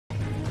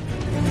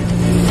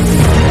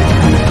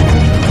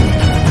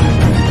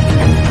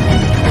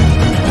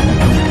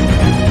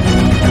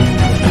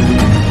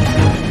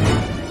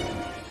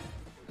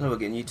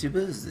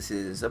YouTubers, this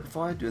is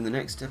Zerpify doing the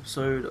next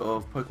episode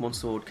of Pokemon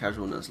Sword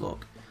Casual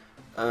Nuzlocke.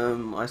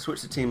 I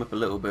switched the team up a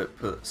little bit,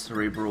 put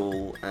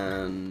Cerebral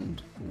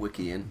and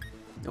Wiki in,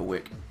 or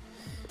Wick,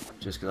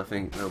 just because I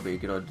think that'll be a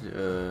good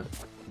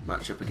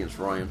matchup against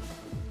Ryan.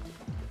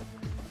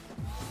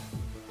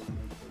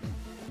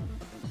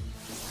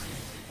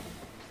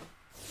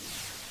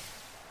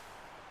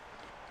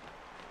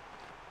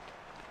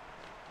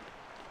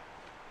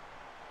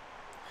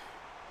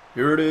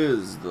 Here it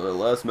is, the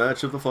last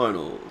match of the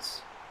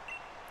finals.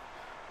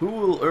 Who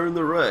will earn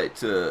the right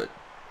to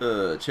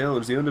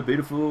challenge the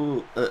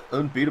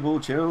unbeatable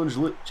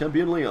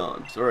champion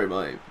Leon? Sorry,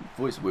 my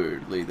voice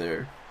weirdly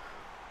there.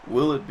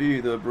 Will it be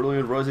the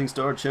brilliant rising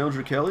star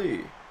challenger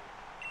Kelly?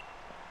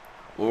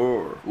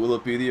 Or will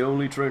it be the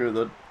only trainer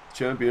that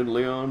champion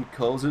Leon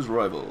calls his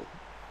rival?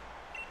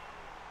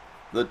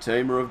 The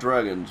tamer of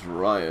dragons,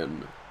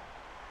 Ryan.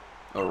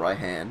 Or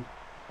Raihan.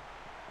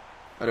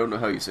 I don't know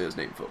how you say his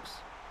name, folks.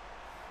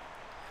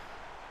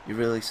 You're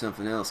really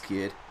something else,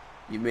 kid.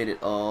 You made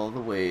it all the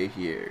way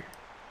here.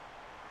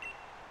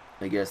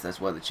 I guess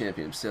that's why the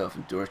champion himself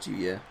endorsed you,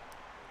 yeah?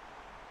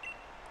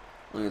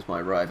 Leon's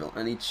my rival,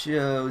 and he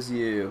chose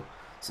you.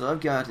 So I've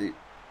got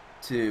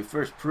to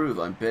first prove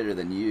I'm better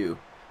than you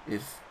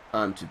if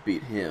I'm to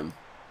beat him.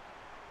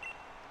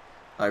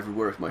 I've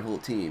reworked my whole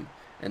team,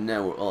 and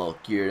now we're all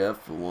geared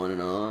up for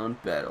one-on-one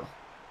battle.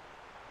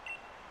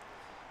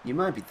 You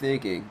might be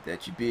thinking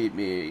that you beat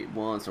me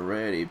once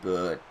already,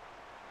 but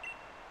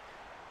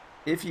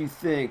if you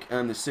think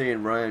I'm the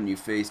same Ryan you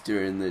faced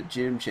during the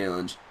gym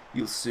challenge,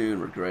 you'll soon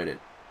regret it.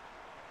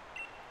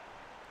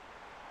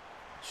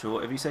 Sure,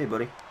 whatever you say,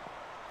 buddy.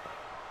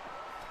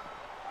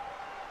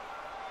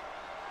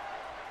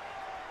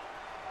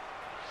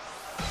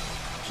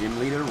 Gym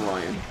leader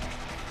Ryan.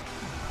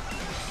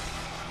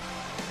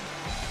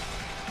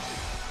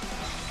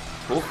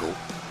 Torkoal.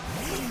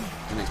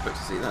 Didn't expect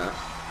to see that.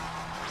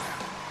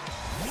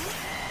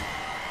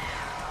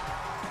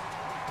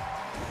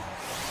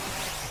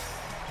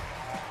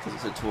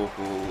 Because it's a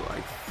Torkoal,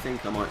 I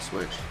think I might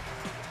switch.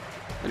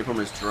 The only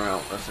problem is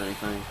Drought, that's the only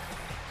thing.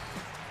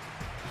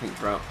 I think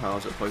Drought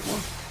powers up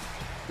Pokemon.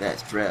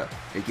 That's Drought.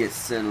 It gets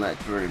sunlight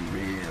burning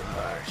real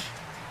harsh.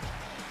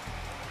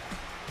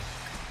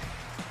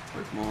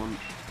 Pokemon.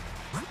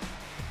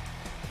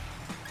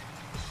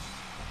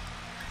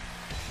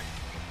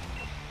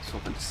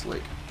 Swap into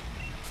Slick.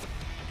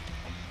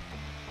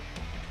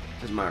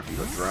 Doesn't matter if you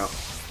got Drought.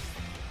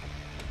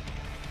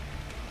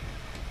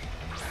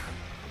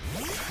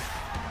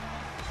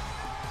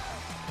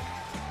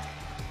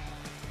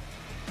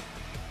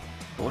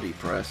 Body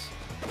press.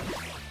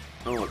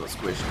 Oh, I got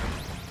squished.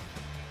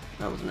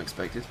 That wasn't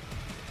expected.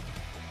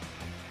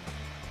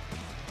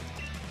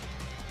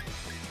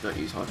 Don't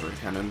use Hydro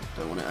Cannon.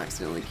 Don't want to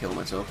accidentally kill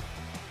myself.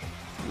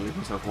 And leave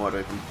myself wide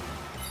open.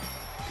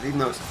 Because even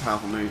though it's a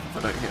powerful move, if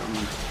I don't hit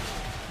him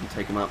and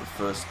take him out the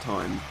first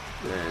time,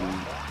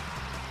 then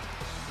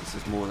this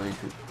is more than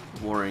anything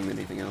worrying than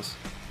anything else.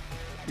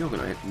 You're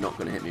not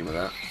gonna hit me with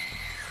that.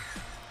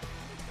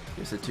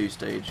 It's a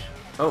two-stage.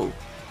 Oh.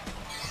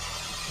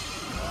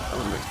 That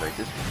wasn't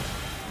expected.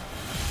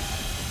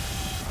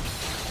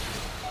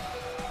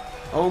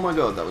 Oh my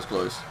god, that was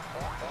close.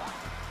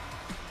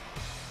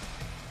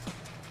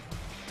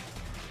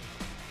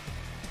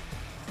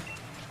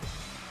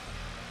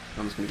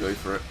 I'm just gonna go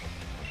for it.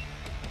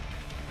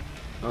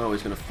 Oh,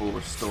 he's gonna full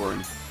restore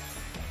him.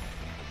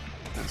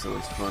 That's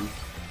always fun.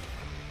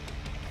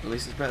 At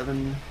least it's better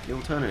than the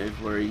alternative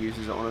where he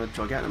uses it on a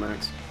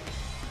Gigantamax.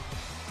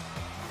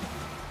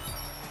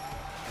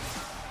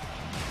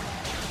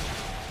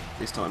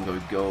 This time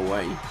go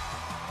away.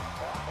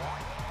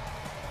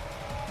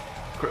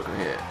 Critical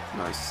hit.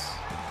 Nice.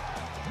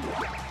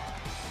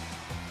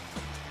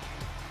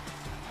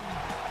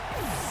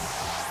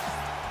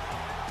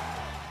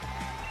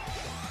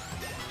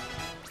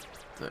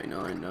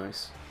 $39,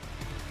 nice.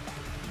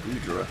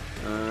 Goodra.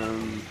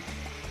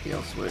 Yeah,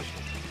 I'll switch.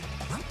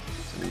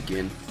 So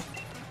again.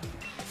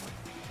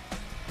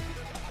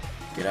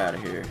 Get out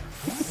of here.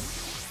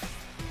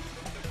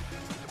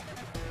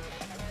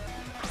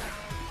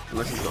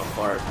 Unless he's got a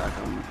fire attack,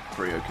 I'm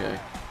pretty okay.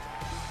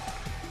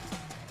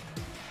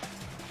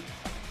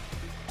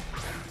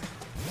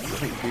 I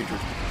think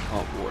Goodra's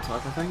hot water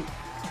type, I think.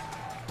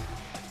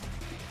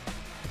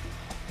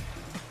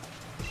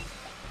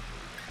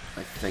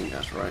 I think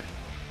that's right.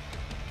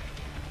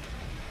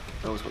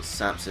 Oh, it's got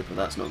Sap Sip, but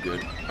that's not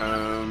good.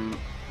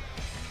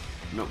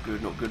 Not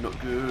good, not good, not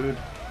good.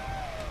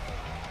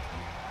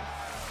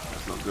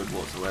 That's not good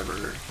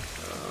whatsoever.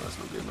 That's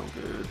not good, not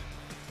good.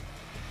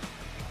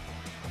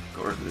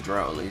 Got rid of the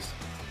Drought at least.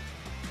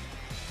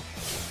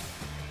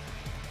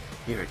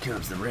 Here it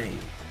comes, the rain.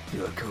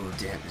 Feel a cold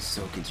dampness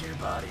soak into your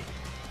body.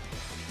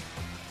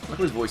 Like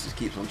his voice just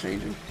keeps on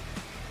changing.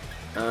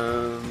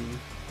 No,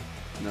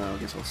 I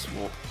guess I'll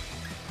swap.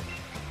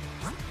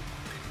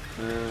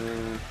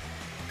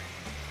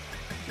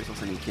 Guess I'll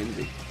send in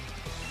Kinsey.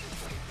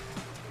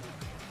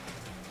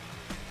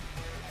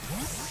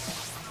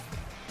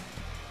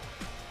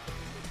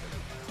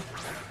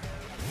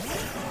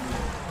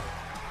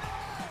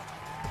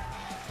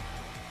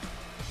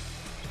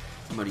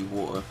 muddy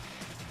water.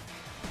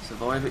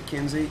 Survive it,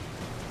 Kinsey.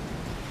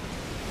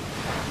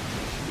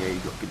 Yeah, you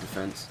got good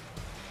defense.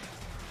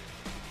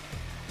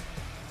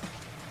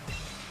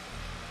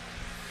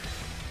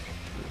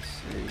 Let's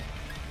see.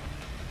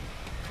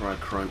 Try a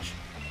crunch.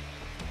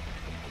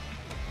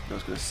 That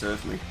was going to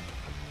surf me.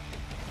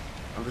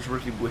 I just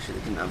really wish it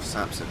didn't have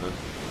Sap Sipper.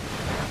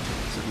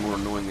 It's more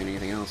annoying than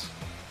anything else.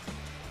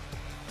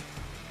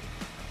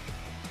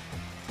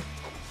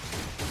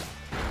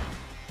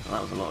 Well,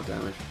 that was a lot of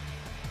damage.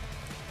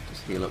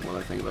 Just heal up while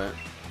I think about it.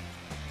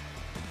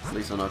 At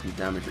least I know I can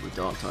damage it with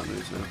dark type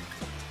moves now.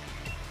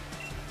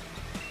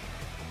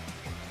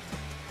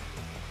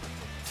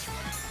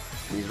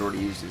 And he's already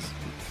used his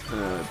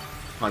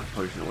Hyper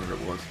Potion or whatever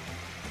it was.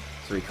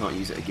 So he can't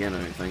use it again, I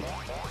don't think.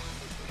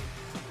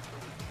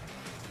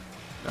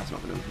 That's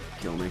not going to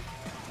kill me.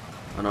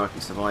 I know I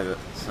can survive it,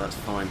 so that's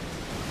fine.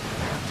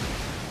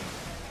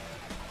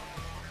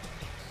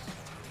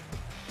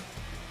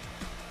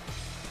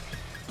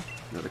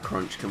 Another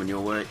crunch coming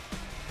your way.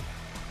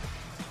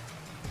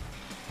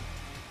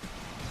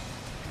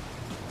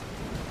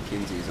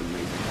 Kinsey is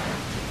amazing.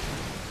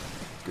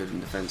 Good and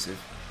defensive.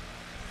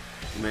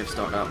 You may have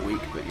started out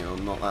weak, but you know,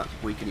 not that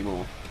weak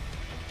anymore.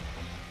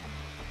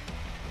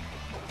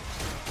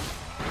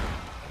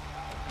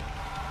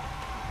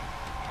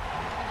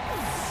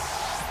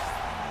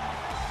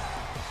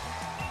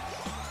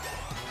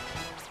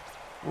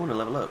 I want to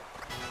level up.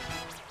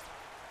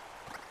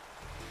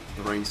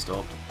 The rain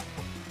stopped.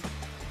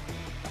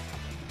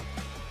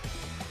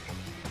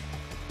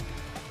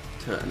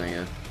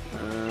 Turtonator.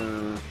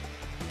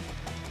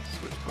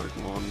 Switch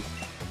Pokemon.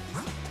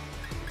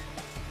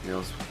 Yeah,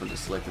 I'll put to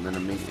Slip and then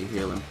immediately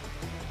heal him.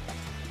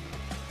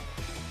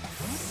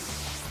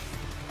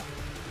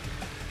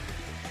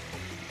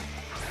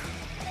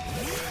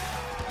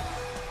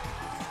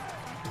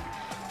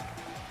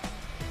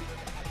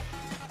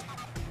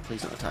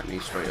 Please don't attack me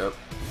straight up.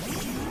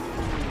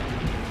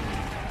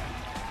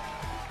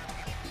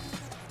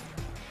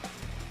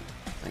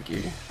 Thank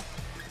you.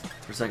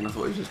 For a second I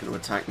thought he was just going to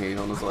attack me and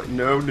I was like,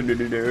 no, no, no,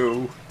 no,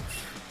 no.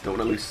 Don't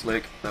want to lose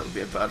Slick, that would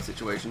be a bad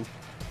situation.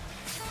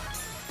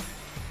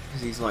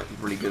 Because he's like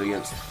really good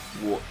against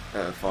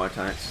fire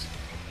attacks.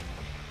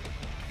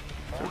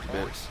 40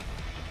 bits.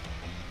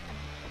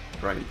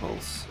 Dragon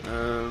Pulse. He's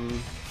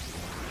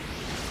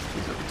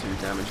up to 2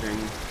 damaging.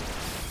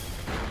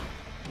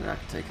 Yeah, I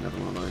can take another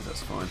one of those,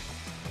 that's fine.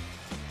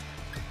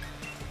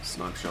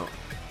 Snipe Shot.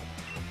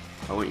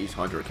 I won't use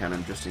Hydro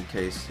Cannon just in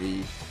case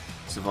he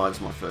survives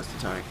my first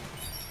attack.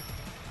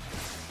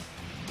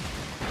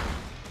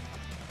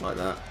 Like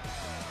that.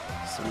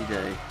 Sunny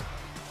Day.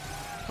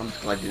 I'm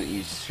just glad I didn't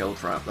use Shell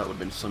Trap, that would have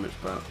been so much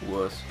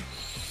worse.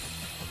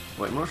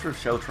 Wait, I'm not sure if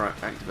Shell Trap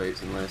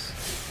activates unless...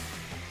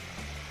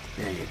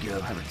 There you go,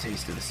 have a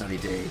taste of the sunny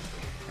day.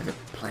 I have a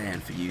plan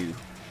for you.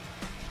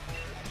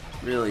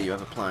 Really, you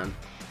have a plan?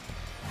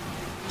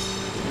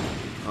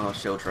 Oh,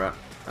 Shell Trap.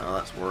 Oh,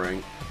 that's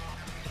worrying.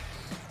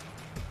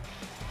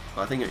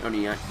 But I think it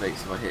only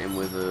activates if I hit him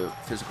with a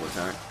physical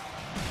attack.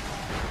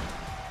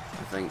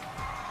 I think.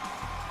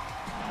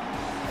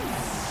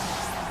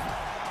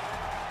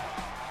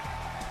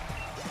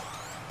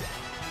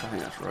 I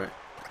think that's right.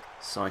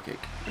 Psychic.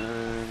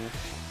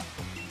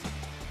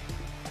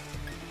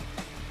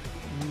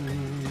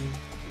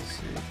 Let's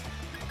see.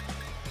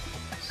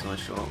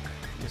 Psyshock.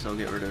 Guess I'll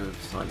get rid of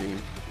Psybeam.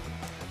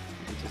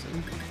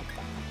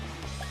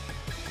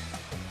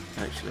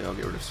 Actually, I'll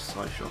get rid of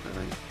Psyshock, I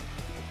think.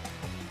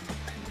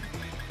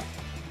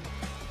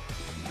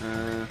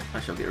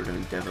 Actually, I'll get rid of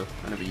Endeavour.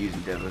 I never use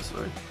Endeavour,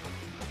 so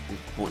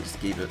it's pointless to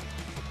keep it.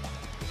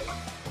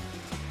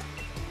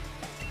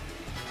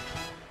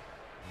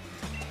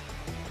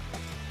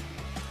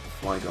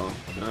 Flygon.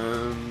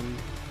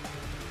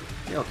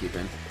 Yeah, I'll keep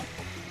in.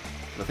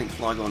 I think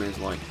Flygon is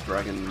like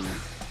Dragon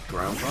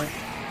Ground type.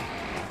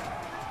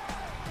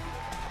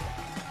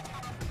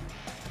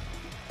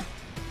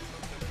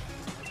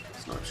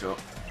 Snipe Shot.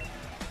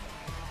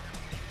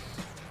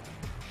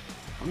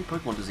 How many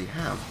Pokemon does he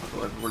have? I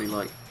thought I've already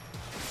like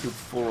killed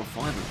 4 or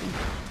 5 of them.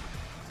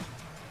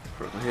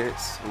 Critical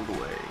hits all the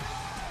way.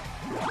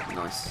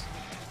 Nice.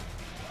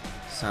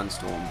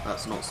 Sandstorm,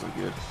 that's not so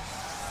good.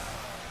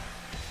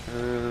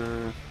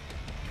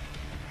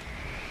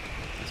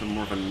 That's a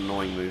more of an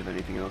annoying move than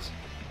anything else.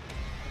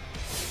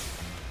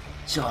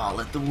 Chaw,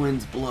 let the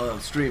winds blow,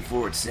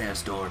 straightforward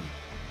Sandstorm.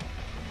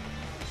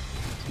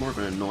 It's more of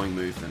an annoying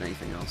move than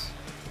anything else.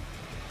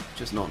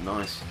 Just not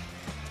nice.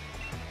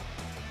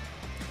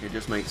 It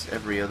just makes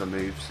every other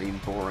move seem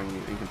boring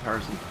in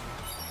comparison.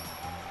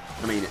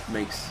 I mean, it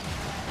makes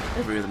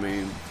every other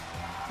move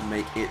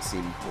make it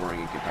seem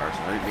boring in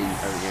comparison. I don't mean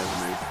every other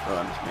move. Oh,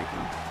 I'm just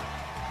making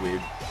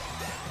weird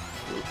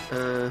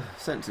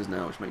sentences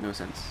now, which make no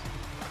sense.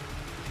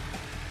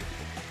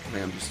 I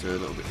think I'm just a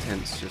little bit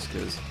tense just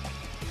because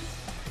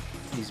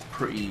he's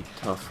pretty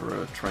tough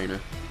for a trainer.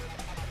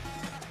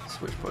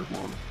 Switch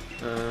Pokemon.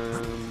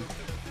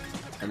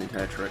 And then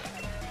Hair Trick.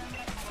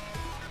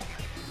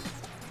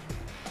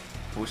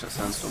 I wish that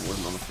Sandstorm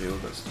wasn't on the field,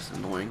 that's just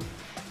annoying.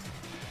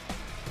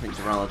 think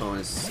Duraludon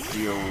is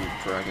Steel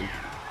Dragon.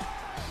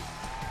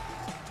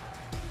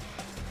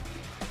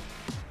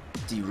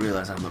 Do you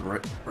realize I'm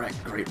the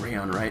great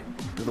Rayon, right?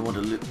 You're the one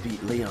to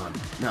beat Leon,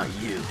 not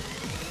you.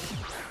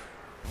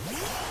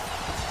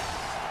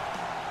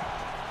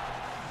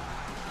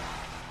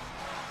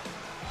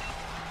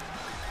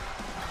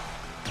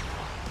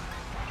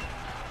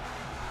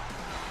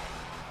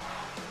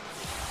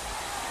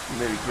 You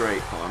may be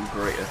great, but I'm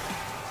greater.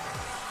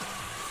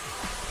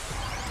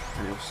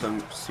 And you'll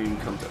soon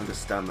come to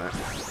understand that. You,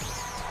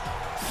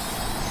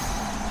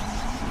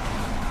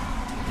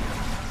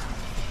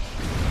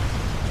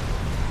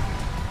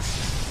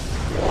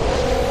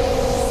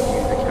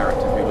 the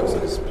character who looks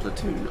like a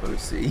Splatoon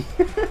OC.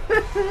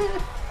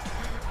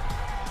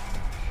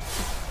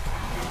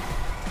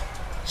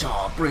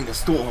 Shaw, bring the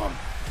storm!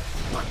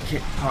 My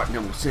kit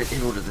partner will set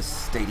in order the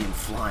stadium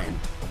flying.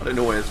 I don't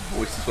know why his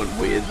voice just went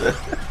weird there.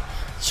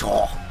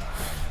 Shaw!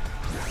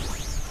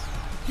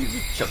 He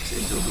just chucks it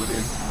into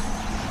oblivion.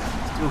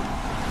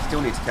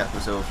 Still need to catch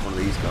myself one of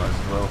these guys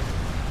as well.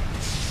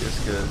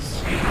 Just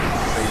because they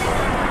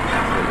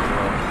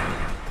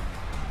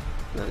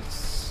as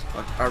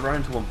well. I ran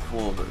into one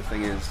before, but the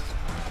thing is,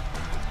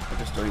 I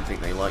just don't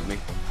think they like me.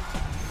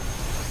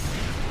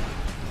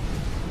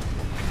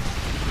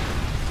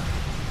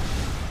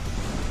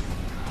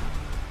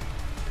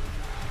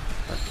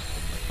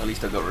 At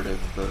least I got rid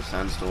of the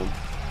sandstorm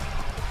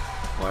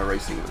by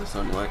erasing it with the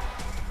sunlight.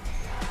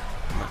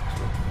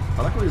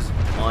 I like how his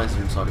eyes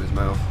are inside of his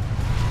mouth.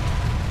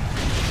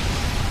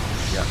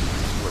 Yeah,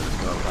 just let this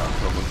go without a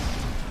problem.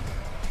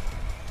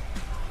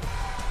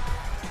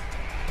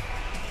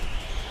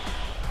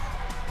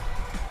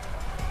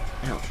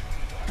 Ouch.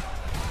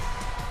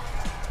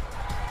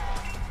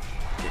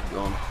 Get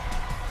gone.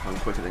 I'm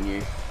quicker than you.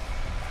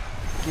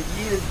 Get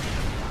yeeted!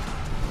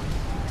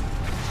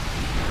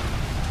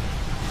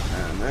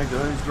 And there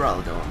goes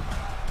Duraludon.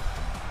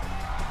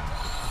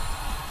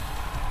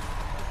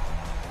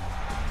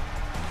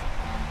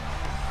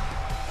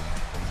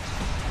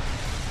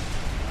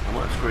 I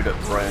might have screwed up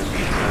Brian's voice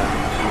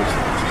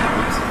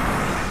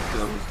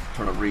because I was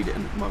trying to read it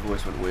and my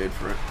voice went weird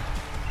for it.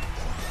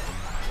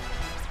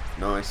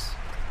 Nice.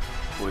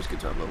 Always good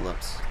to have level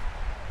ups.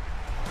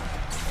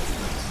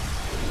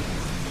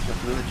 Shut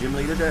another gym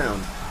leader down.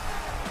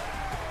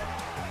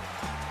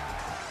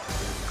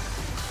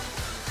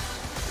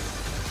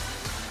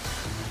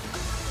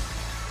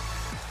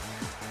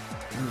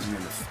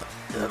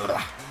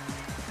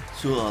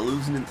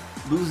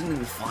 Losing in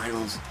the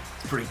finals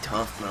is pretty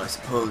tough, but I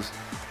suppose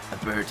I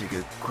better take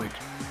a quick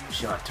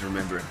shot to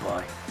remember it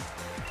by.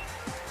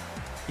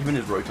 Even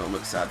his Rotom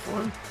looks sad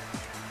for him.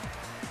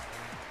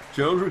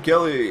 Challenger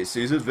Kelly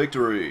sees his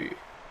victory.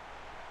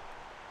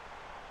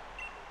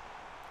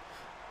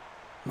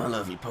 My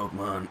lovely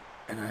Pokemon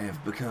and I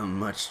have become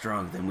much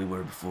stronger than we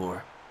were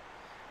before.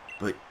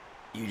 But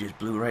you just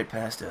blew right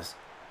past us,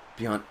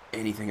 beyond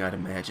anything I'd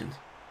imagined.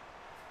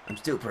 I'm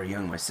still pretty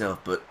young myself,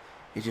 but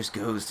it just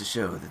goes to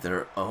show that there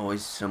are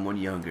always someone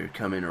younger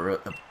coming or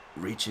up,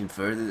 reaching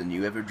further than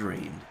you ever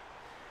dreamed.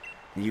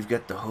 And you've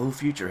got the whole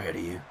future ahead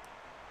of you.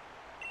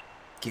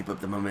 Keep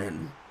up the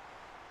momentum.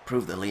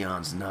 Prove that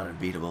Leon's not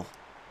unbeatable.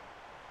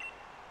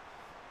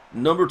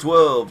 Number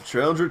 12,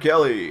 Challenger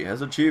Kelly,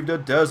 has achieved a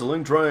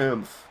dazzling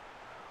triumph.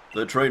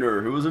 The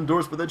trainer who was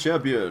endorsed by the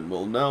champion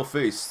will now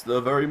face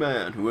the very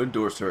man who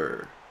endorsed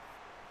her.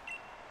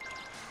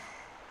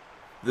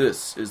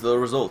 This is the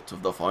result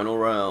of the final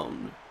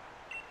round.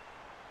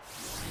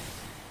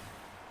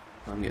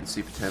 I'm getting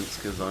super tense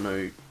because I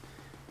know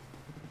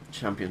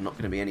champion's not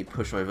going to be any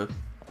pushover.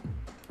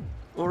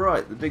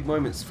 Alright, the big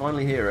moment's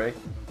finally here, eh?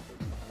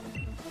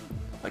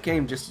 I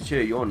came just to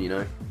cheer you on, you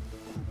know.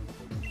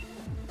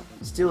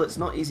 Still, it's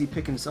not easy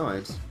picking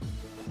sides.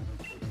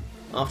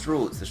 After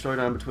all, it's the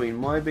showdown between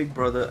my big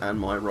brother and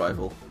my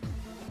rival.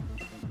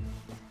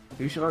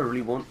 Who should I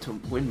really want to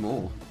win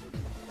more?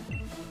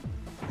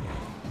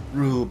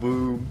 Rule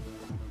boom.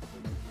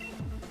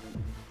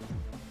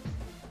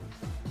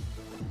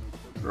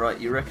 Right,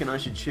 you reckon I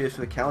should cheer for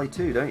the Cali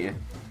too, don't you?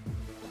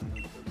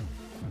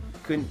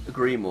 Couldn't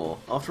agree more.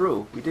 After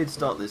all, we did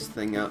start this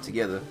thing out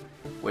together,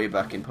 way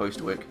back in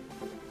Postwick.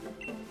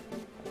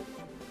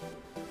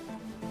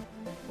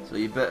 So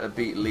you better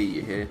beat Lee,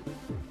 you hear?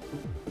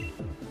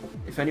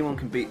 If anyone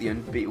can beat the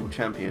unbeatable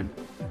champion,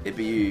 it'd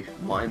be you,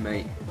 my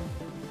mate.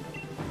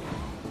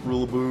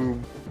 Rule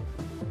boom.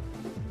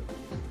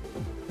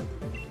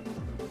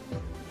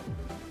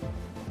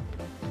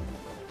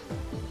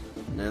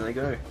 And there they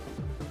go.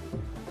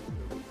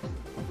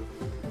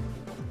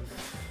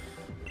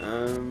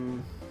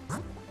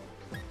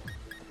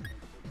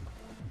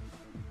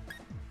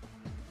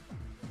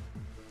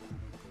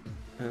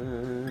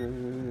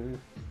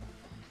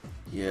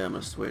 Yeah, I'm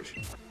gonna switch.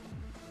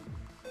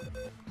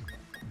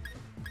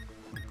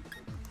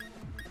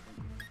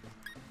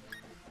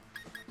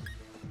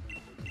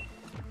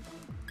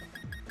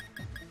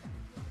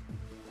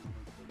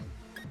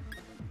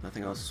 I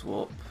think I'll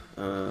swap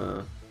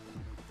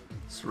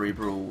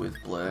Cerebral with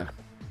Blair.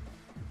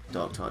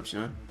 Dark types, you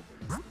know?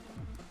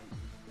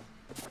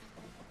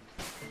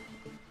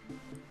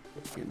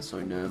 Getting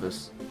so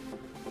nervous.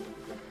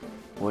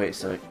 Wait a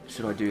sec,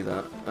 should I do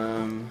that?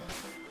 I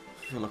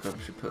feel like I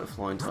should put a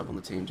flying type on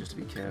the team just to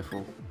be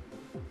careful.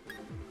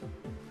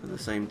 At the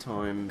same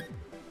time,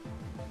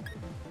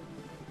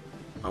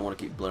 I want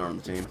to keep Blair on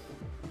the team.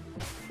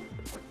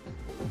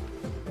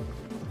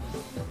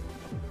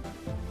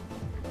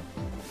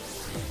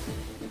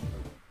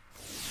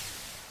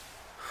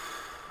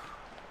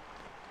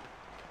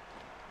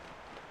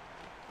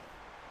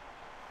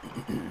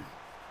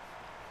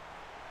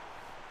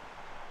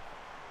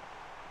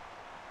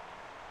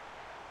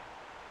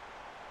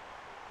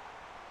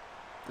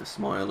 The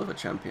smile of a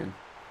champion.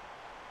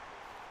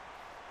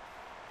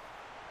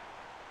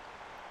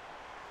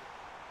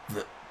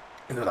 The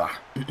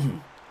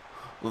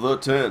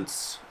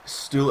tense,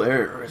 still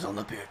air is on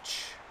the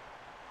pitch.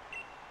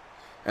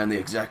 And the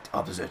exact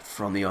opposite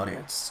from the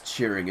audience,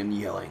 cheering and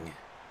yelling.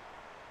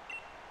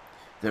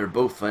 They're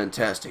both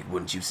fantastic,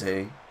 wouldn't you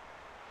say?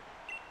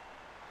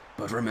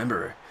 But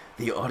remember,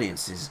 the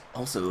audience is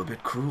also a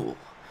bit cruel.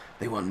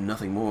 They want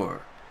nothing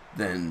more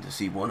than to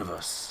see one of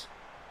us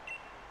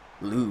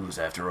lose,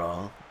 after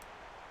all.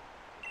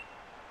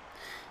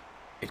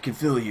 It can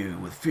fill you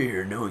with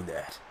fear knowing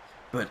that,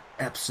 but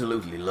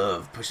absolutely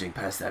love pushing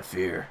past that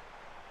fear.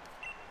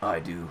 I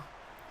do.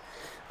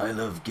 I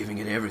love giving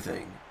it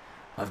everything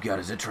I've got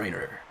as a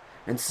trainer,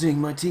 and seeing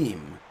my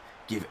team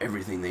give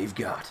everything they've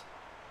got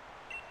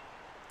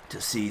to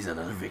seize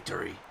another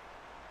victory.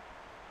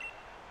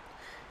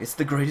 It's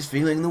the greatest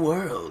feeling in the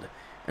world,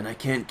 and I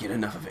can't get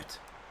enough of it.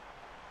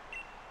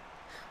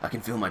 I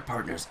can feel my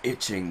partners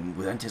itching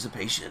with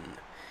anticipation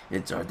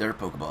inside their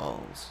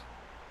Pokeballs.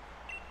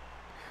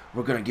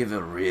 We're gonna give it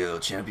a real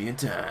champion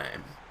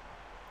time.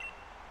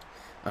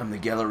 I'm the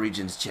Galar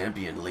Region's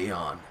champion,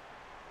 Leon,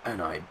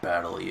 and I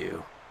battle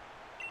you.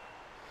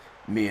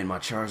 Me and my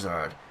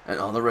Charizard and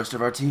all the rest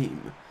of our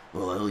team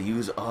will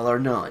use all our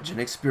knowledge and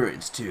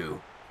experience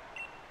to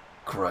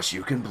crush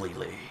you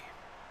completely.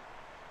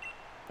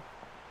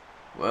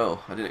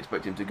 Well, I didn't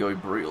expect him to go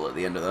brutal at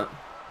the end of that.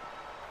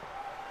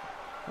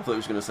 I thought he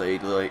was going to say,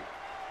 like,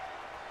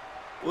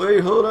 wait,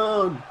 hold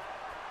on.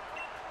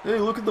 Hey,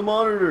 look at the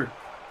monitor.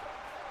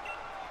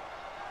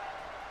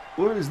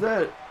 What is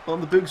that on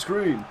the big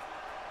screen?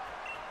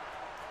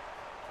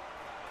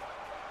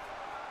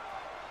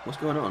 What's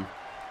going on?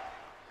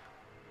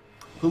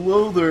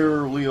 Hello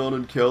there, Leon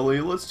and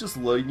Kelly. Let's just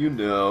let you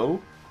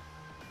know.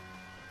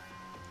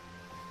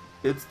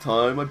 It's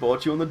time I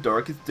bought you on the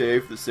darkest day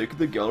for the sake of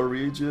the Galar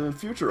region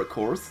future, of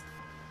course.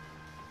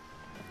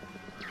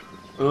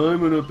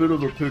 I'm in a bit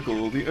of a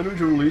pickle. The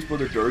energy released by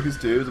the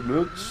darkest day is a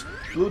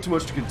little too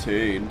much to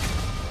contain.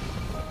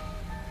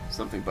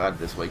 Something bad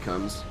this way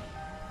comes.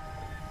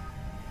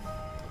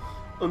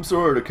 I'm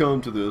sorry to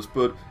come to this,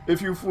 but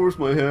if you force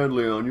my hand,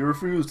 Leon, you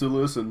refuse to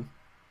listen.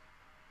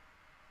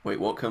 Wait,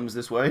 what comes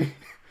this way?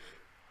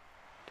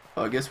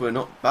 I guess we're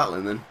not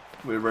battling then.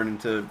 We're running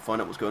to find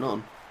out what's going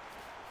on.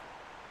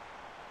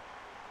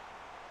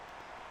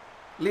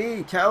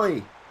 Lee,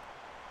 Callie!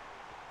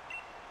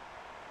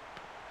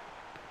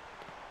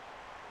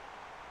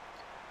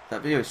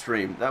 That video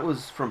stream, that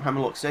was from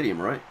Hammerlock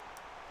Stadium, right?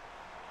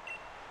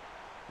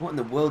 What in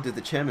the world did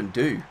the chairman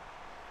do?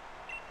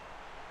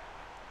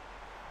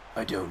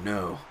 I don't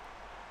know.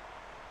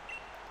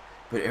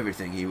 But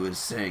everything he was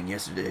saying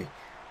yesterday,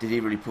 did he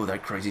really pull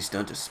that crazy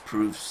stunt to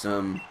prove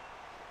some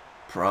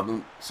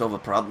problem, solve a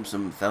problem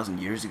some 1,000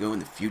 years ago in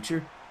the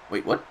future?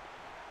 Wait, what?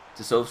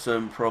 To solve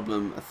some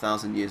problem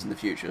 1,000 years in the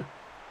future?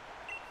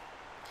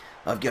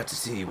 I've got to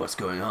see what's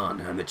going on.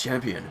 I'm the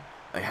champion.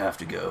 I have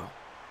to go.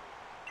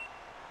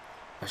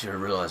 I should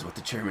have realized what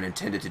the chairman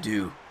intended to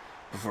do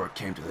before it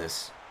came to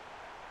this.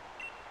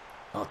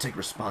 I'll take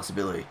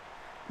responsibility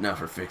now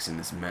for fixing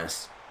this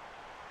mess.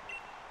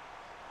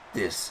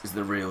 This is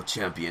the real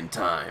champion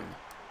time.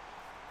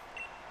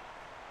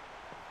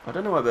 I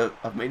don't know about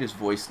I've made his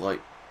voice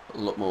like a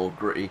lot more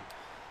gritty.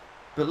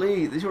 But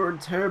Lee, these are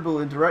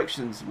terrible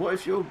interactions. What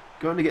if you're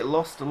going to get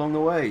lost along the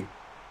way?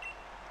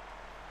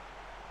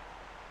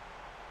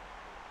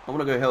 I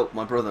want to go help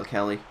my brother,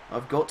 Callie.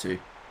 I've got to.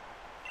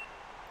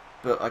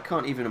 But I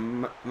can't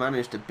even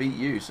manage to beat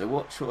you, so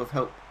what sort of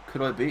help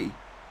could I be?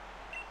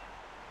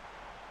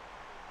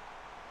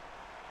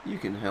 You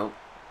can help.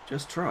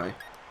 Just try.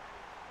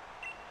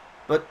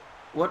 But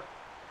what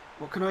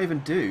can I even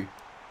do?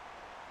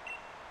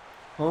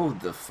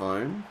 Hold the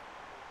phone.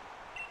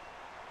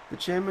 The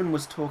chairman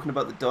was talking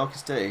about the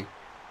darkest day.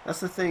 That's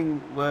the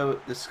thing where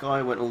the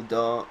sky went all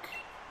dark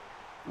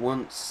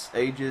once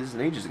ages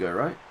and ages ago,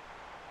 right?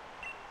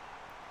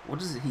 What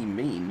does he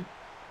mean?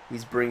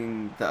 He's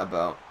bringing that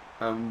about.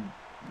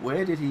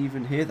 Where did he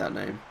even hear that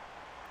name?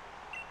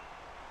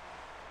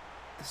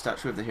 The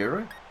statue of the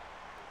hero?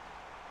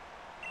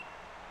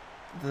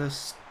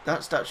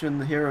 That statue in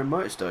the hero in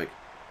Motorstoke.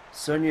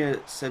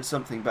 Sonia said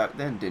something back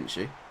then, didn't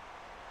she?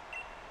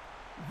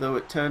 Though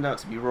it turned out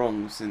to be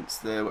wrong since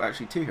there were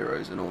actually two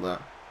heroes and all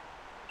that.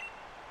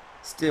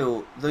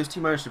 Still, those two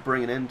managed to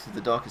bring an end to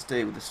the darkest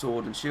day with the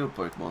sword and shield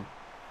Pokemon.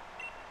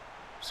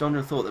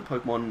 Sonia thought that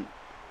Pokemon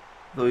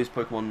those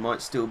Pokemon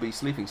might still be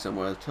sleeping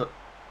somewhere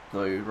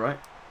though, right?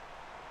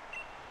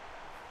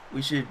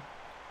 We should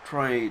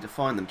try to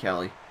find them,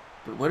 Callie.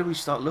 But where do we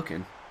start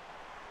looking?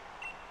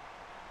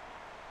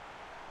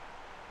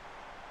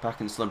 Back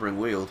in Slumbering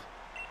Weald.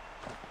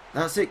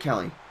 That's it,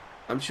 Callie.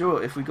 I'm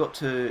sure if we got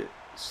to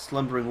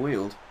Slumbering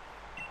Weald,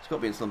 it's got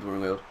to be in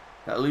Slumbering Weald.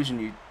 That illusion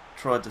you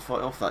tried to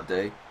fight off that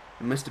day,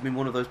 it must have been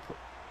one of the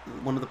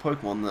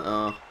Pokemon that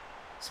are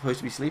supposed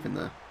to be sleeping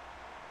there.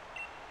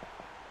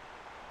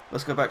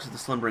 Let's go back to the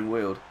Slumbering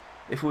Weald.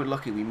 If we're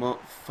lucky, we might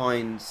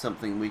find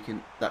something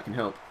that can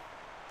help.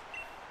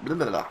 Blah,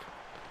 blah, blah.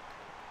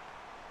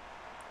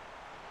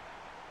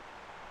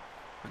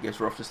 I guess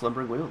we're off to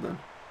Slumbering Weald then.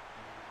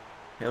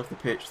 Head off the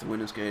pitch, the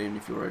winner's game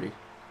if you're ready.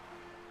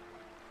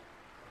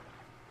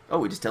 Oh,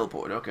 we just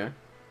teleported, okay.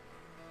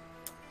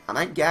 Oh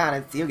my god,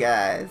 it's you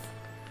guys.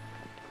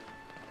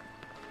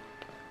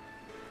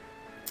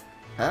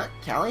 Huh?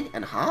 Callie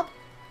and Hop?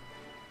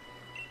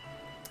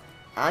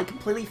 I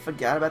completely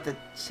forgot about the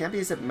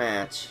championship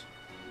match.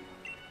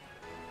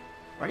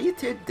 What are you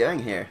two doing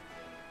here?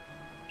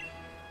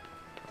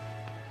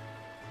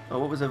 Oh,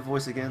 what was her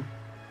voice again?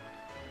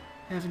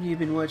 Haven't you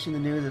been watching the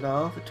news at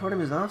all? The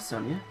tournament's off,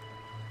 Sonia.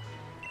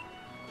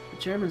 The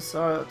chairman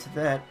saw to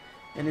that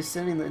and is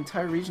sending the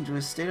entire region to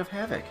a state of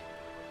havoc.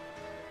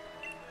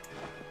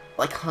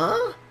 Like,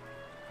 huh?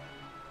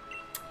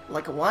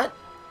 Like what?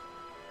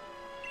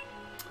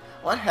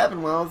 What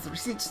happened while I was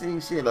researching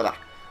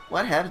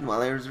What happened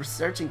while I was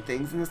researching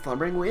things in the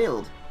Slumbering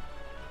Weald?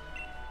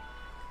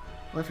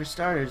 Well, for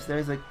starters,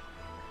 there's a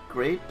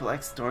great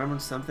black storm or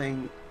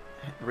something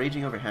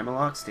raging over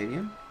Hammerlock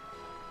Stadium.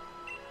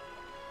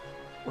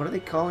 What are they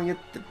calling it?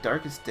 The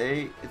darkest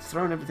day? It's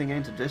throwing everything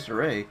into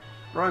disarray.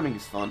 Rhyming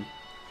is fun.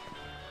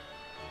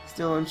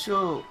 Still, I'm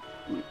sure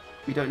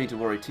we don't need to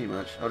worry too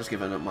much. I'll just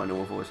give it my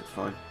normal voice, it's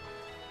fine.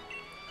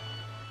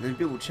 The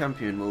Invisible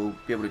Champion will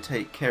be able to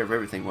take care of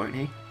everything, won't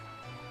he?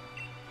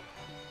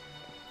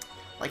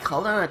 Like,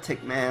 hold on a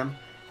tick, ma'am.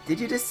 Did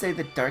you just say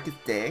the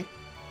darkest day?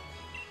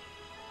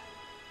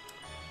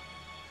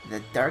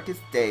 The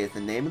darkest day is the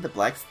name of the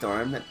black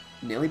storm that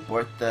nearly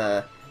brought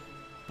the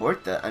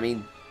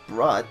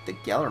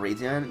Galar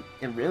region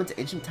in ruin to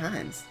ancient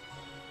times.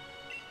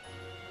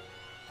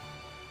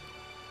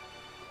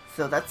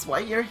 So that's why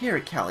you're here,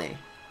 Callie.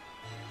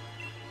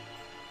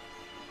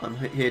 I'm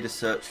here to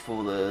search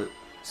for the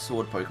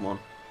sword Pokemon.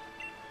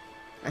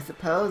 I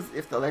suppose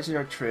if the legends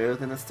are true,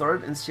 then the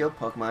sword and shield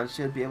Pokemon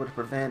should be able to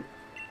prevent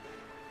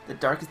the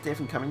darkest day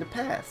from coming to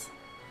pass.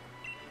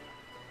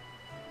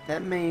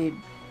 That may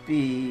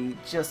be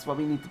just what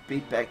we need to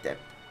beat back that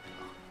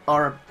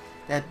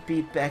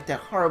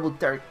horrible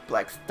dark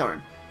black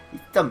storm.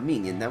 He's so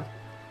mean, you know.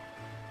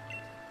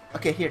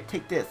 Okay, here,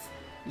 take this.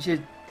 You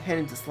should head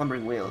into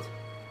Slumbering Weald.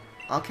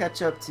 I'll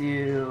catch up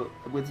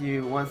with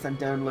you once I'm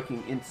done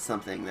looking into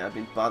something that have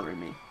been bothering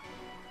me.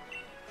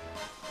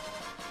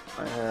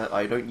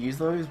 I don't use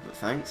those, but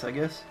thanks, I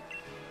guess.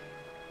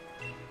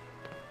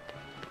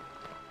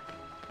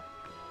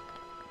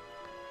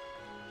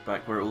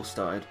 Back where it all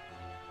started.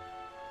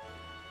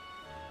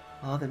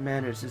 All that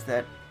matters is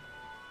that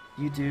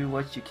you do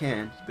what you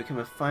can to become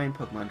a fine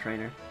Pokemon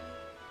trainer.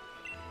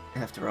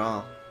 After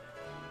all.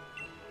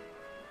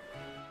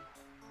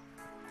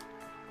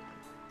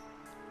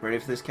 Ready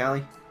for this,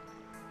 Callie?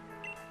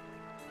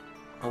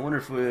 I wonder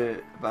if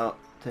we're about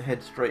to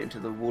head straight into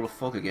the Wall of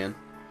Fog again.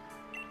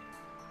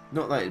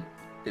 Not that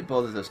it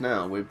bothers us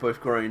now, we're both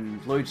growing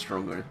loads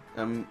stronger.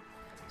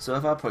 So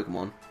have our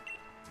Pokemon.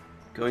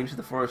 Going to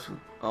the forest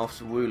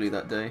after Wooly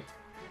that day.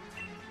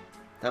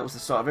 That was the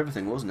start of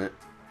everything, wasn't it?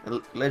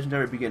 A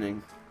legendary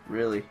beginning,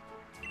 really.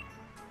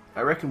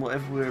 I reckon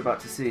whatever we're about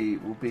to see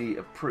will be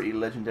a pretty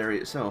legendary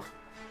itself.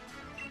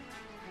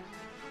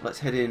 Let's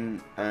head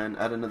in and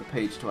add another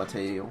page to our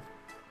tale.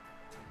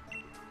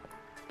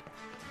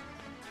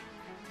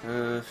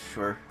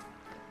 Sure.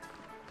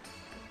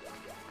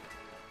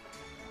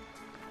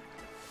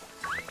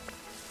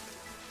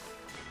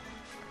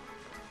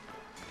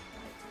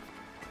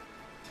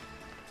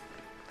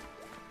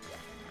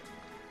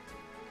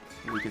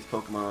 Weakest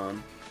Pokemon.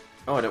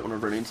 Oh, I don't want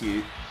to run into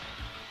you.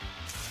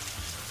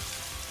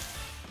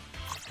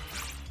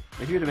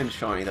 If you would have been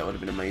shiny, that would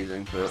have been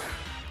amazing, but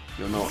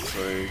you're not,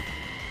 so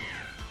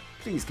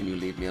please can you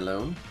leave me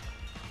alone?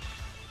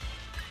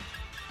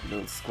 You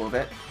little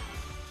Squavette.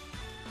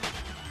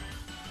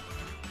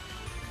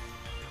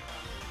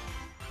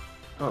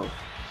 Oh.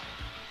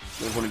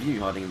 There's one of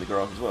you hiding in the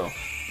grass as well.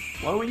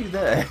 Why were you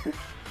there?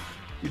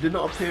 You did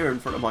not appear in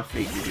front of my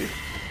feet, did you?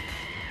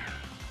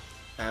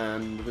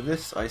 And with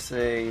this, I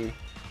say,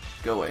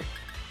 go away.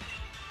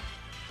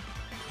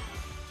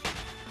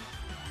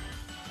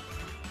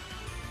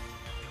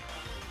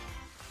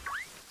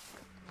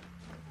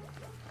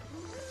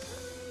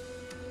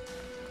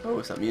 Oh,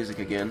 it's that music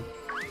again.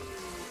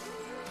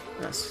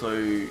 That so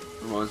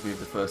reminds me of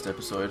the first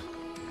episode.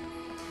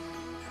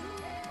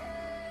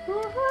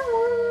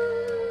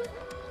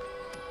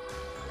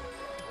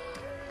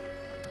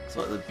 It's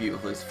like the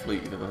beautifulest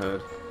flute you've ever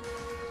heard.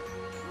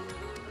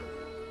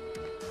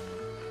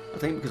 I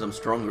think because I'm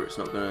stronger, it's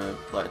not gonna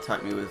like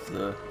attack me with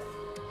the.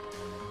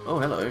 Oh,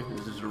 hello!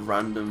 There's just a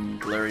random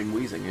Galarian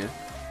Weezing here.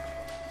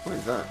 What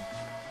is that?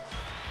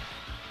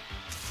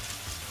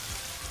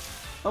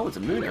 Oh, it's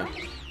a Muna.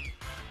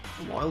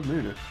 A wild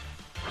Muna.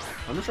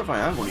 I'm not sure if I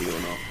have one of you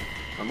or not.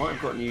 I might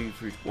have gotten you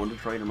through Wonder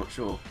Trade. I'm not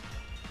sure.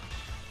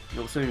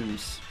 It'll soon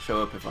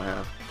show up if I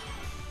have.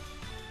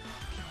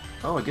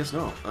 Oh, I guess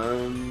not.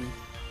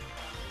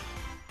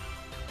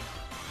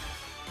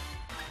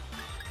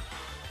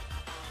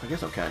 I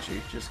guess I'll catch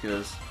you, just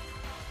because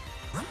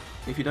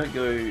if you don't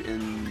go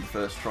in the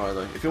first try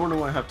though, if you want to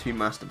know why I have 2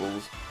 Master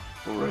Balls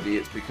already,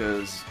 it's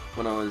because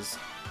when I was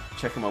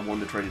checking my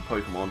Wonder Traded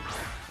Pokemon,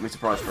 I mean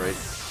Surprise Trade,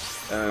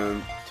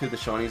 2 of the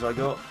shinies I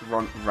got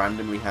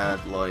randomly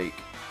had like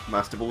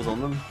Master Balls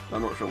on them.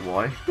 I'm not sure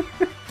why,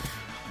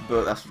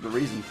 but that's the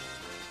reason.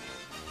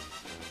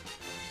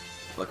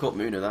 If I caught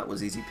Muna, that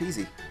was easy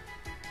peasy.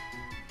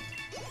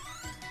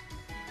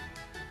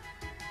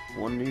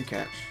 1 new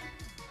catch.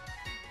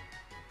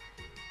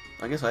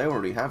 I guess I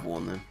already have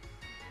one then.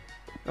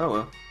 Oh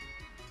well.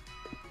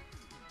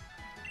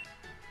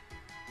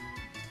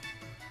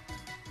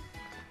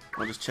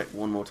 I'll just check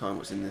one more time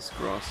what's in this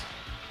grass.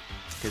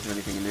 In case there's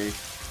anything new.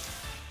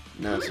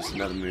 No, it's just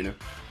another Muna.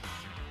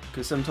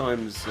 Because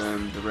sometimes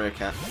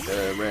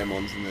the rare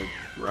mons in the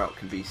route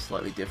can be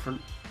slightly different.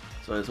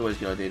 So it's always a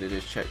good idea to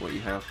just check what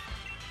you have.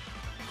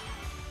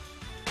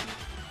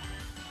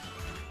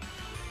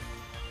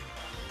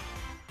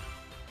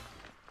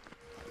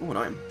 Ooh, an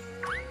item.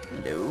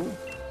 Hello.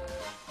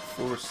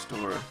 Full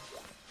Restorer.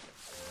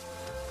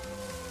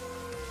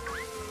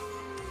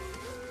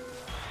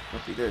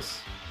 What'd be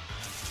this?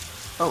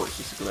 Oh, it's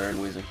just a Galarian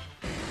Weezing.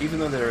 Even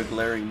though there are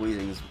Galarian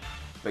Weezings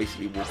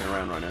basically walking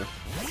around right now,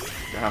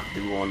 they have to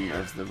do one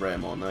as the rare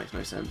mon. That makes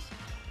no sense.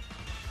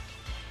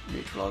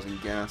 Neutralizing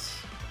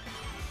gas.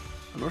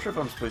 I'm not sure if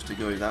I'm supposed to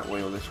go that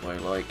way or this way.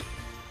 Like,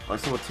 I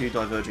saw 2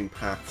 diverging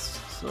paths,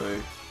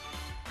 so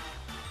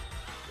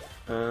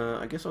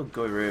I guess I'll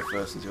go rear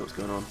first and see what's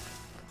going on.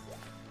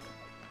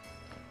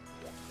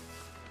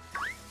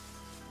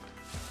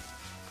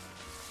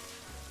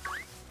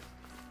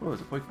 Oh,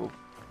 there's a Pokeball.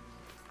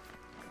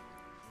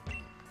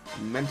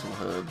 Mental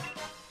Herb.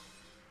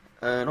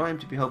 An item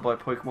to be held by a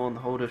Pokemon.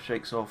 The holder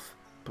shakes off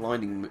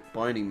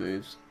binding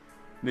moves.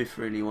 Move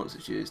freely once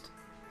it's used.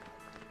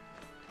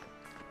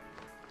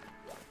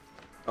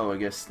 Oh, I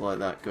guess like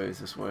that goes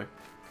this way.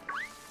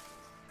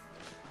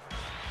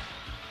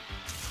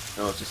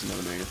 Oh, it's just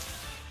another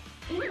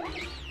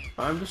Muna.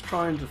 I'm just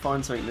trying to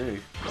find something new.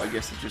 I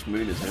guess it's just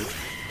Munas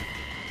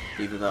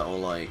here. Either that or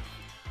like,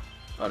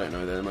 I don't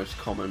know, they're the most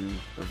common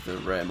of the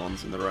rare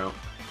mons in the route.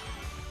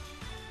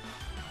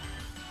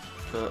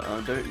 But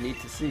I don't need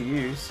to see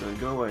you, so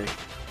go away.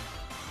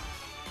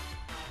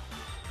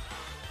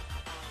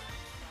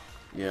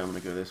 Yeah, I'm gonna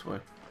go this way.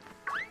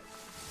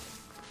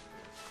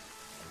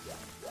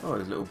 Oh,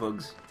 there's little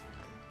bugs.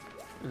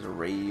 There's a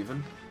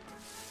Raven.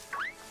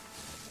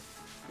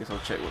 Guess I'll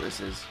check what this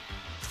is.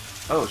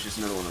 Oh, it's just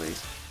another one of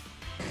these.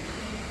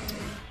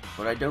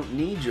 But I don't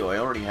need you, I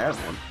already have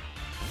one.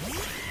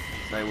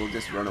 So I will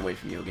just run away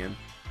from you again.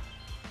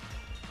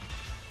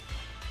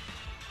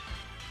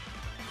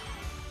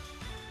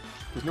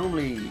 Because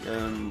normally,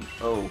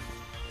 oh,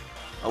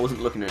 I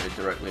wasn't looking at it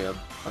directly.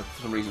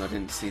 For some reason I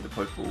didn't see the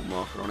Pokeball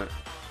marker on it.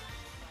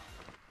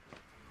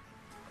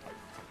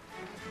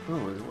 Oh,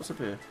 what's up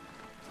here?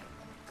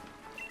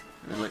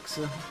 An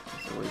elixir,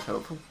 that's always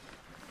helpful.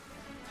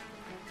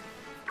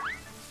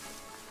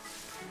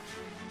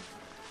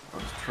 I'll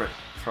just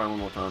try one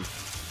more time.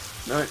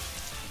 No!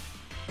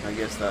 I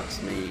guess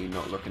that's me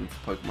not looking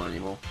for Pokemon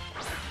anymore.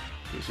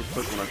 It's just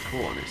Pokemon I've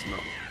caught and it's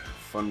not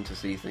fun to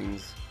see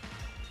things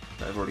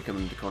that I've already come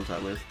into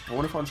contact with. I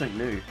want to find something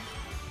new.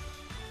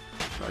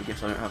 But I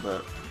guess I don't have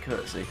that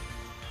courtesy.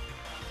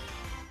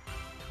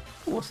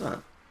 Oh, what's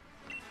that?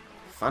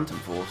 Phantom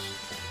Force.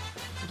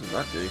 What does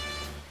that do?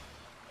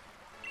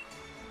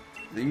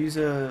 The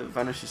user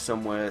vanishes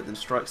somewhere, then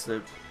strikes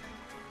the...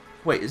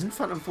 Wait, isn't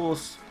Phantom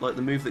Force like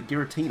the move that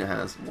Giratina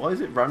has? Why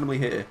is it randomly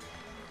here?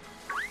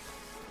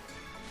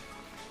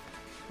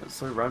 That's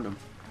so random.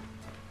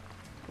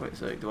 Wait a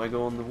sec, do I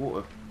go on the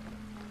water?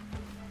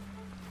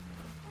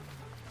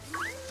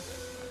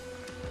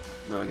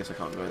 No, I guess I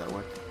can't go that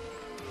way.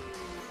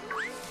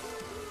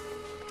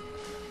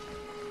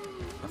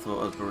 I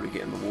thought I was probably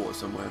getting the water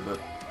somewhere, but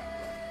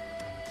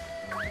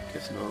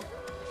guess not.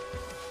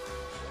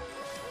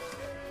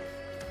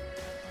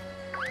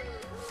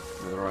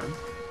 Another item.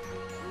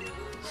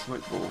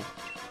 Smoke Ball.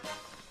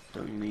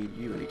 Don't need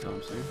you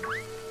anytime soon.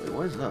 Wait,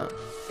 what is that?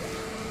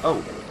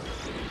 Oh!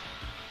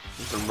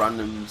 Just a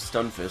random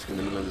Stunfisk in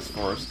the middle of this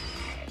forest.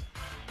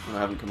 And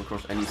I haven't come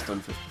across any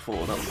Stunfisk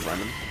before, that was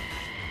random.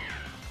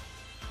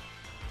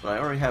 But I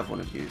already have one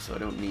of you, so I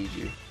don't need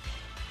you.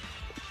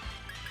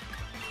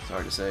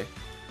 Sorry to say.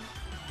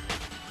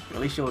 At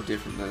least you're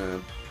different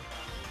than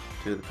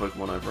two of the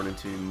Pokemon I've run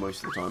into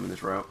most of the time in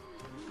this route.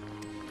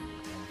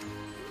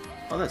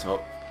 Oh, that's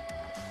hot.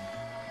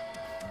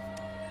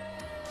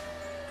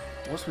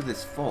 What's with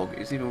this fog?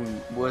 It's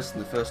even worse than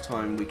the first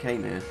time we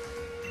came here.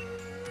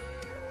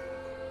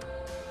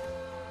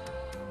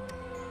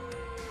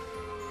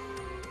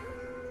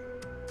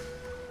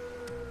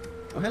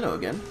 Oh, hello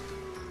again.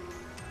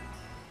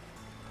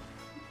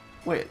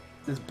 Wait,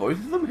 there's both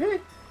of them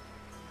here?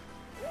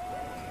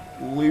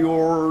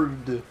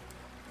 Lured.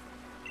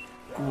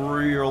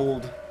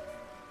 Grilled.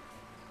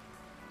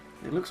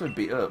 They look so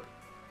beat up.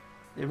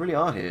 They really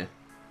are here.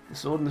 The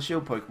sword and the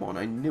shield Pokemon,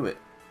 I knew it.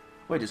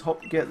 Wait, does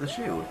Hop get the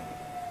shield?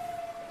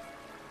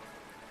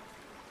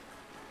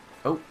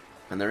 Oh,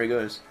 and there he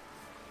goes.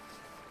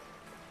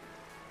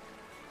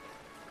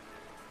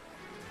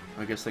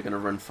 I guess they're going to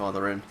run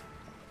farther in.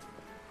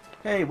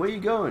 Hey, where are you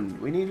going?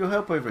 We need your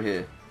help over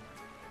here.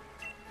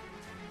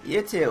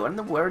 You two, what in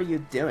the world are you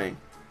doing?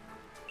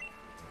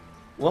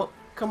 What?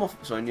 Come off,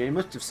 Sonia, you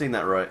must have seen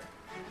that right.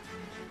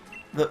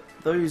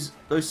 Those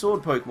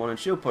sword Pokemon and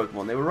shield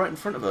Pokemon, they were right in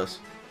front of us.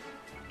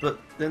 But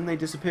then they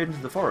disappeared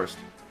into the forest.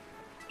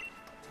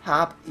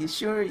 Hop, you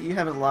sure you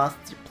haven't lost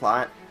your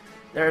plot?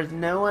 There's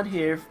no one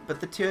here but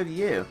the two of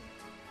you.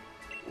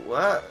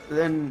 What?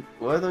 Then,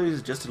 were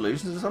those just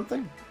illusions or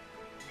something?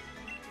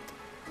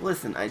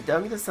 Listen, I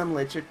dug into some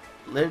literature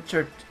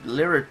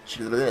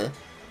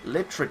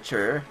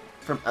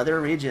from other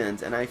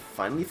regions, and I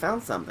finally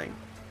found something.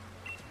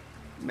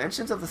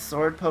 Mentions of the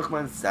sword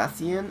Pokemon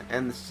Zacian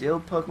and the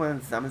shield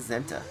Pokemon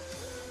Zamazenta.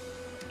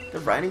 The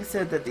writing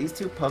said that these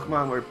two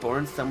Pokemon were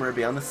born somewhere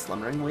beyond the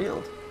Slumbering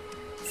Weald,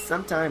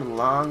 sometime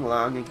long,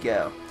 long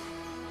ago.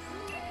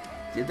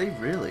 Did they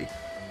really?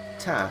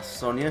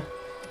 Sonia,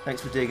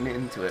 thanks for digging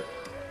into it.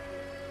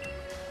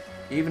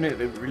 Even if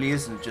it really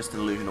isn't just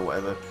an illusion or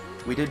whatever,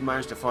 we did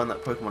manage to find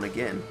that Pokemon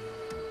again.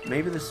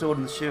 Maybe the sword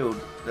and the shield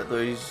that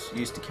those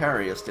used to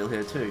carry are still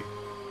here too.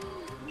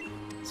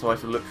 So I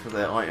have to look for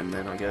their item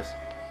then, I guess.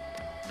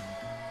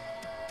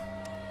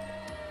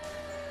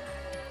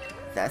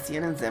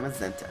 Zacian and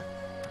Zamazenta.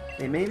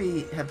 They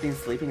maybe have been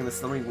sleeping in the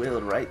Slumbering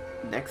Weald right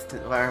next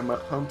to our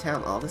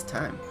hometown all this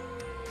time.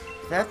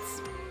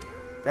 That's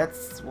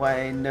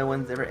why no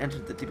one's ever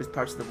entered the deepest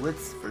parts of the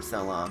woods for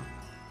so long.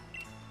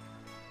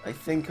 I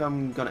think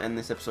I'm gonna end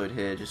this episode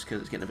here just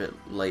because it's getting a bit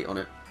late on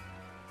it.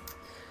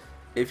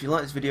 If you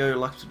like this video,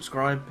 like and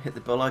subscribe, hit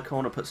the bell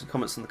icon, or put some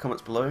comments in the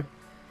comments below.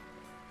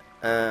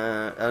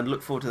 And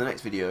look forward to the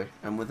next video.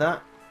 And with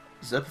that,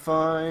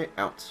 Zerpify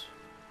out.